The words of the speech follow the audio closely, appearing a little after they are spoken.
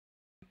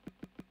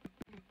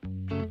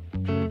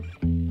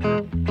Good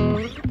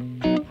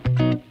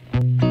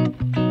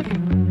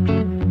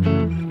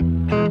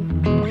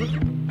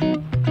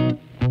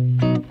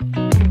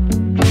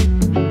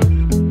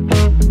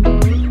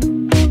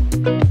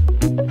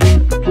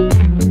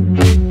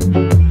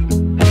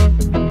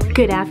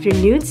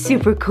afternoon,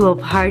 super cool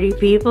party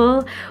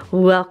people.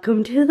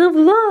 Welcome to the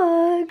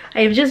vlog.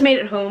 I have just made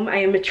it home. I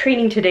am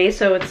training today,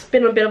 so it's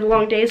been a bit of a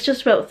long day. It's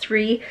just about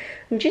 3.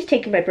 I'm just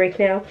taking my break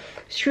now.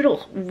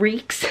 Strudel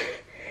reeks.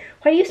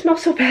 Why do you smell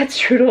so bad,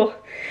 Strudel?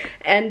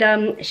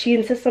 And she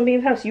insists on being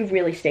in the house. You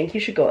really stink. You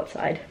should go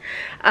outside.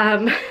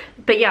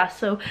 But yeah,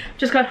 so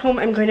just got home.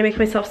 I'm going to make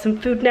myself some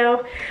food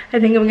now. I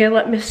think I'm gonna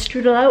let Miss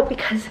Strudel out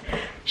because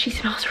she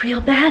smells real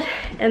bad.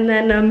 And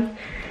then,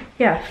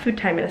 yeah, food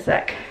time in a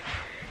sec.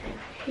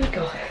 Here you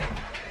go.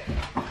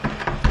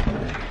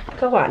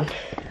 Go on.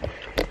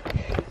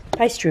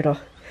 Bye, Strudel.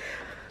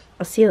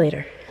 I'll see you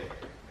later.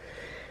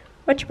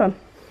 Watch your bum.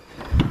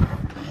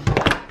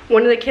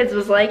 One of the kids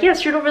was like, yeah,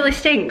 Strudel really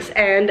stinks.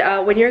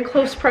 And when you're in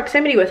close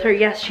proximity with her,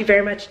 yes, she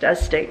very much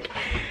does stink.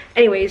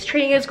 Anyways,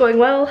 training is going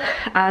well.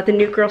 The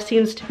new girl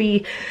seems to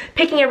be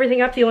picking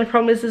everything up. The only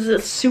problem is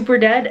it's super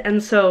dead.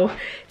 And so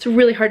it's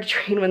really hard to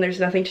train when there's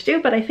nothing to do.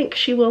 But I think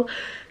she will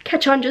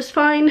catch on just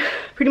fine.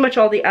 Pretty much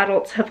all the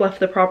adults have left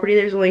the property.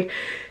 There's only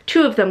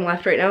 2 of them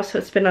left right now, so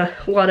it's been a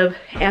lot of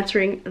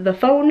answering the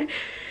phone.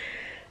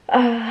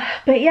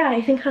 But yeah,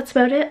 I think that's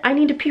about it. I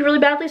need to pee really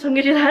badly, so I'm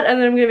gonna do that, and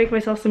then I'm gonna make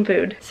myself some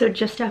food. So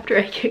just after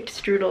I kicked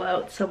Strudel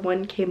out,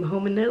 someone came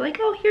home and they're like,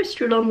 oh, here's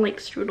Strudel. I'm like,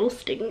 Strudel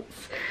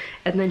stinks.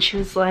 And then she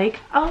was like,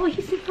 oh,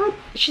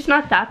 she's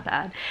not that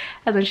bad.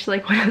 And then she's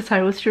like, went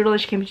outside with Strudel,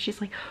 and she came and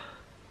she's like,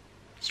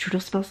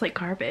 Strudel smells like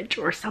garbage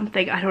or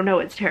something. I don't know,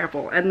 it's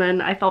terrible. And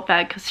then I felt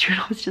bad because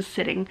Strudel was just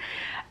sitting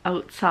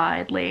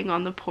outside, laying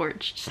on the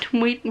porch, just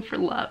waiting for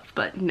love.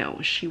 But no,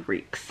 she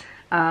reeks.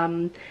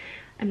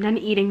 I'm done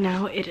eating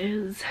now. It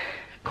is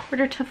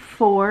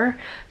 3:45,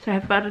 so I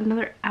have about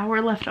another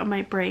hour left on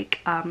my break.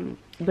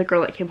 The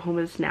girl that came home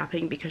is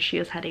napping because she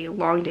has had a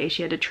long day.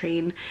 She had to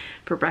train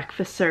for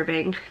breakfast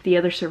serving. The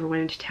other server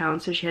went into town,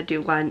 so she had to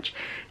do lunch.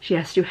 She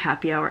has to do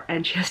happy hour,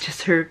 and she has to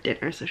serve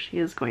dinner, so she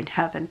is going to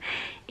have an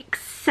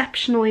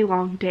exceptionally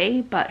long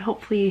day, but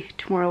hopefully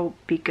tomorrow will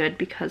be good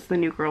because the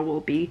new girl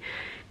will be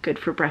good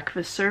for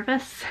breakfast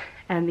service,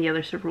 and the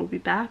other server will be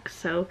back,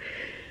 so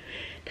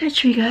that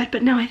should be good.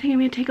 But no, I think I'm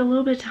gonna take a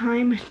little bit of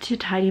time to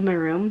tidy my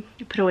room,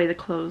 put away the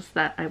clothes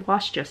that I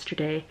washed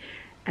yesterday,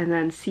 and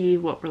then see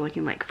what we're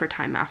looking like for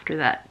time after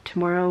that.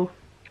 Tomorrow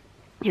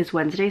is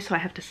Wednesday, so I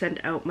have to send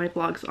out my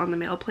vlogs on the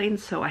mail plane,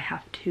 so I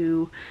have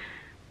to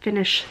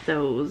finish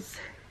those.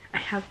 I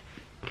have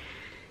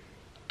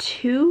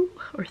 2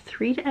 or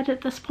 3 to edit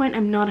at this point.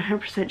 I'm not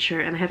 100% sure,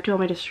 and I have to do all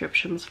my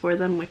descriptions for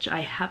them, which I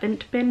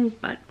haven't been,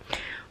 but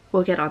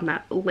we'll get on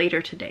that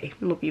later today.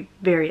 It'll be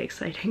very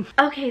exciting.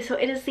 Okay, so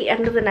it is the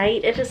end of the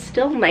night. It is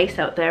still nice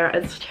out there.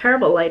 It's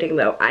terrible lighting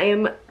though. I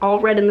am all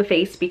red in the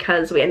face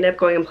because we ended up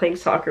going and playing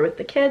soccer with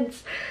the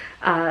kids.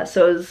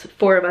 So it was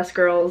 4 of us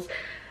girls.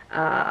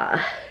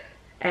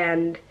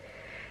 And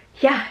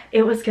yeah,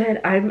 it was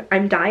good.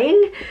 I'm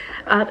dying.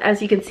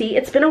 As you can see,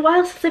 it's been a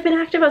while since I've been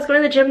active. I was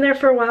going to the gym there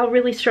for a while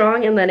really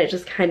strong, and then it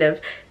just kind of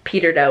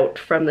petered out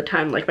from the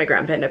time like my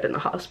grandpa ended up in the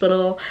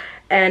hospital,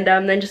 and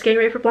then just getting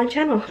ready for Blind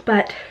Channel.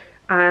 But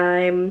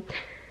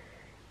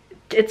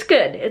it's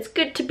good. It's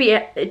good to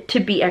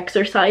be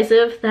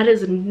exercisive. That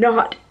is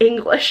not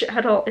English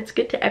at all. It's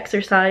good to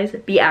exercise,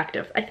 be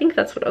active. I think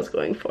that's what I was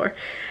going for.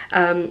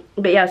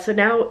 But yeah, so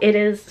now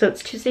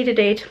it's Tuesday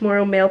today.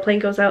 Tomorrow mail plane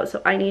goes out,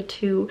 so I need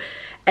to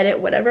edit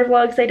whatever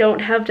vlogs I don't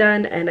have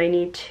done, and I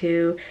need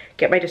to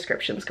get my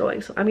descriptions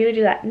going. So I'm gonna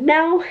do that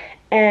now,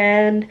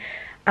 and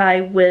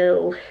I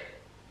will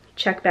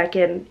check back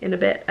in a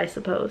bit, I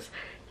suppose.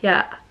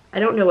 Yeah, I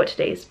don't know what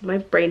today is. My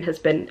brain has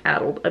been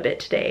addled a bit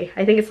today.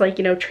 I think it's like,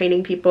 you know,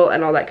 training people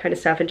and all that kind of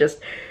stuff, and just,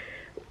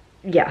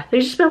 yeah,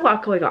 there's just been a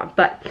lot going on.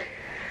 But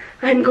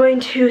I'm going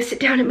to sit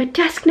down at my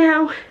desk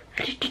now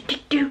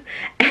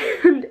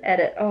and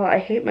edit. Oh, I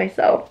hate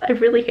myself. I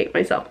really hate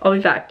myself. I'll be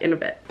back in a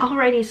bit.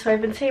 Alrighty, so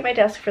I've been sitting at my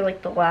desk for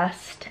like the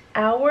last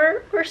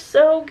hour or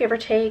so, give or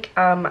take.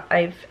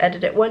 I've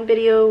edited 1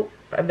 video.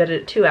 I've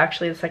edited 2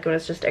 actually. The second one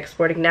is just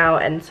exporting now,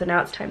 and so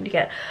now it's time to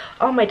get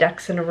all my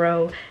ducks in a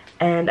row.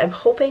 And I'm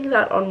hoping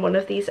that on one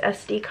of these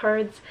SD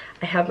cards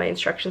I have my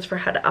instructions for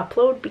how to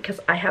upload, because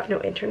I have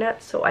no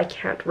internet, so I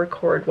can't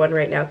record one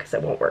right now because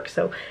it won't work.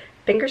 So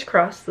fingers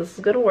crossed this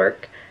is gonna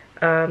work,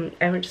 and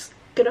we're just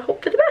gonna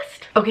hope for the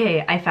best.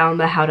 Okay, I found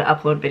the how to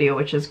upload video,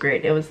 which is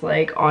great. It was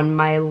like on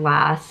my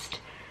last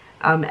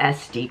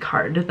SD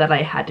card that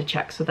I had to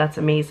check, so that's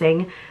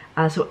amazing.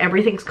 So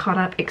everything's caught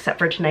up except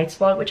for tonight's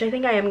vlog, which I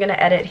think I am gonna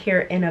edit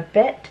here in a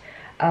bit.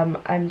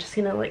 I'm just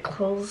gonna like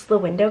close the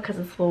window because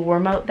it's a little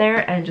warm out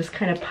there and just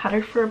kind of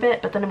putter for a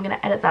bit, but then I'm gonna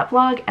edit that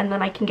vlog, and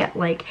then I can get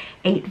like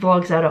 8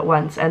 vlogs out at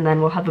once, and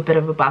then we'll have a bit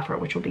of a buffer,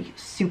 which will be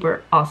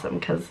super awesome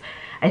because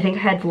I think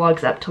I had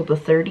vlogs up till the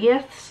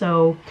 30th,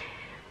 so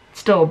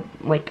still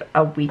like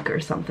a week or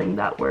something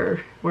that we're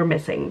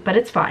missing, but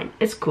it's fine.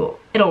 It's cool.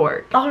 It'll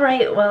work. All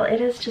right, well, it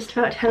is just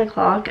about 10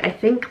 o'clock. I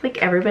think like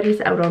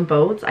everybody's out on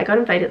boats. I got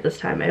invited this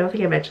time. I don't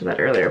think I mentioned that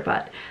earlier,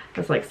 but I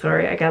was like,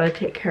 sorry, I gotta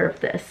take care of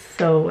this.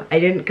 So I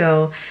didn't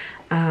go.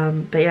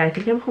 But yeah, I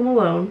think I'm home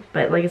alone.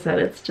 But like I said,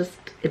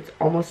 it's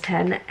almost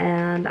 10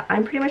 and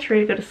I'm pretty much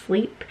ready to go to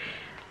sleep.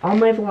 All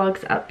my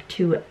vlogs up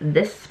to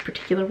this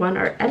particular one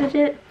are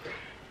edited.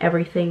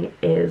 Everything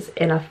is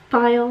in a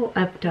file.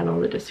 I've done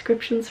all the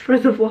descriptions for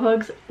the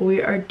vlogs.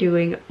 We are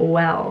doing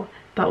well.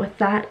 But with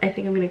that, I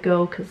think I'm gonna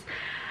go because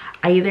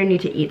I either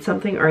need to eat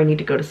something or I need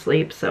to go to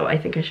sleep. So I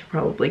think I should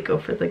probably go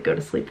for the go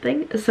to sleep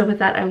thing. So with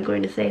that, I'm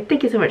going to say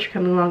thank you so much for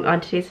coming along on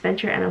today's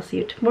adventure, and I'll see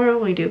you tomorrow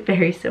when we do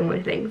very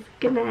similar things.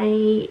 Good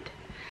night.